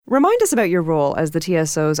Remind us about your role as the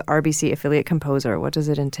TSO's RBC affiliate composer. What does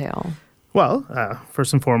it entail? Well,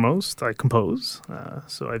 first and foremost, I compose.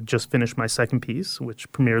 So I've just finished my second piece,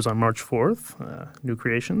 which premieres on March 4th, New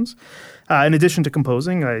Creations. In addition to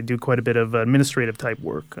composing, I do quite a bit of administrative type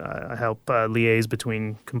work. I help liaise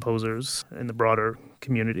between composers in the broader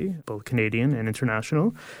community, both Canadian and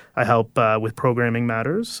international. I help with programming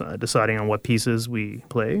matters, deciding on what pieces we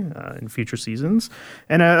play in future seasons,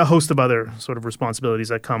 and a host of other sort of responsibilities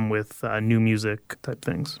that come with new music type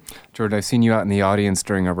things. Jordan, I've seen you out in the audience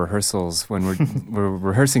during our rehearsals when we're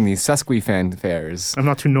rehearsing these Sesqui fanfares. I'm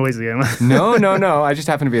not too noisy, am I? No. I just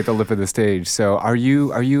happen to be at the lip of the stage. So are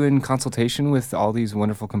you in consultation with all these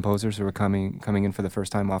wonderful composers who are coming in for the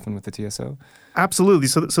first time often with the TSO? Absolutely.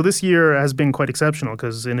 So this year has been quite exceptional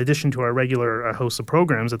because in addition to our regular host of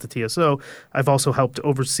programs at the TSO, I've also helped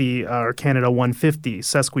oversee our Canada 150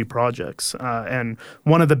 Sesqui projects. And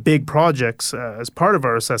one of the big projects as part of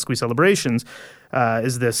our Sesqui celebrations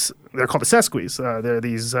is this. They're called the Sesquis. They're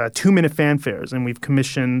these 2-minute fanfares, and we've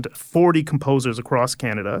commissioned 40 composers across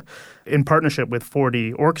Canada in partnership with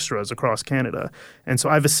 40 orchestras across Canada. And so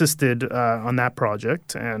I've assisted on that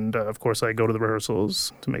project, and of course I go to the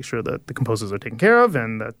rehearsals to make sure that the composers are taken care of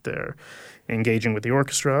and that they're engaging with the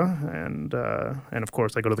orchestra, and of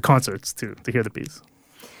course I go to the concerts to hear the piece.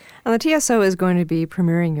 And the TSO is going to be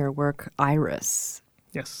premiering your work, Iris,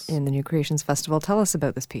 Yes. in the New Creations Festival. Tell us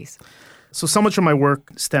about this piece. So much of my work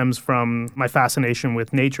stems from my fascination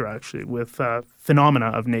with nature, actually, with phenomena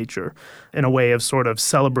of nature in a way of sort of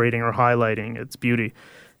celebrating or highlighting its beauty.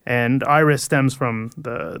 And Iris stems from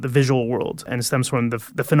the visual world and stems from the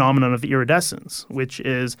phenomenon of iridescence, which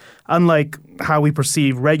is unlike how we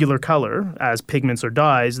perceive regular color as pigments or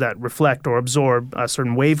dyes that reflect or absorb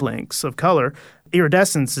certain wavelengths of color.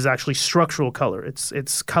 Iridescence is actually structural color.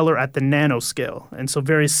 It's color at the nanoscale. And so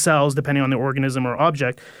various cells, depending on the organism or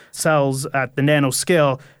object, cells at the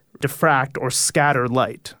nanoscale diffract or scatter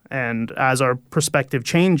light. And as our perspective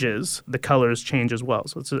changes, the colors change as well.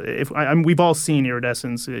 So we've all seen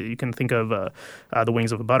iridescence. You can think of the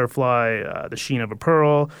wings of a butterfly, the sheen of a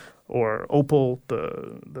pearl, or opal,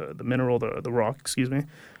 the mineral, the rock, excuse me.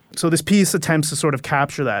 So this piece attempts to sort of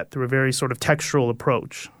capture that through a very sort of textural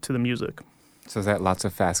approach to the music. So is that lots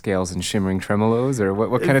of fast scales and shimmering tremolos, or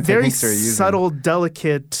what kind of techniques are you using? Very subtle,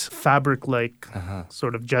 delicate, fabric-like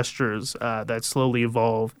sort of gestures that slowly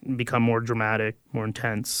evolve and become more dramatic, more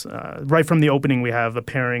intense. Right from the opening, we have a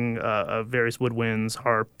pairing of various woodwinds,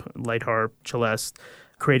 harp, light harp, celeste,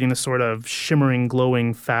 creating this sort of shimmering,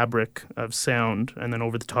 glowing fabric of sound, and then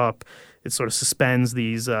over the top, it sort of suspends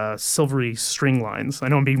these silvery string lines. I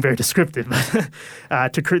know I'm being very descriptive,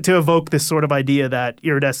 but to evoke this sort of idea that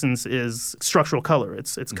iridescence is structural color.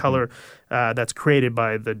 It's color that's created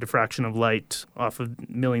by the diffraction of light off of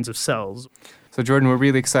millions of cells. So, Jordan, we're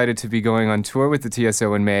really excited to be going on tour with the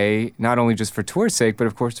TSO in May, not only just for tour's sake, but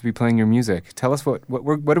of course to be playing your music. Tell us what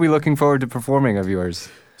are we looking forward to performing of yours?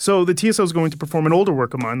 So the TSO is going to perform an older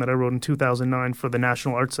work of mine that I wrote in 2009 for the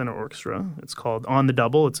National Arts Centre Orchestra. It's called On the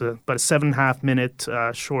Double. It's about a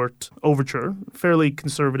 7.5-minute short overture, fairly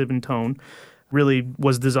conservative in tone. Really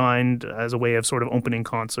was designed as a way of sort of opening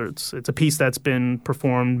concerts. It's a piece that's been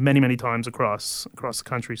performed many, many times across the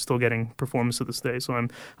country, still getting performance to this day. So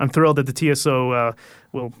I'm thrilled that the TSO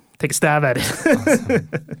will take a stab at it. Awesome.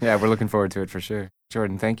 Yeah, we're looking forward to it for sure.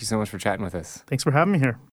 Jordan, thank you so much for chatting with us. Thanks for having me here.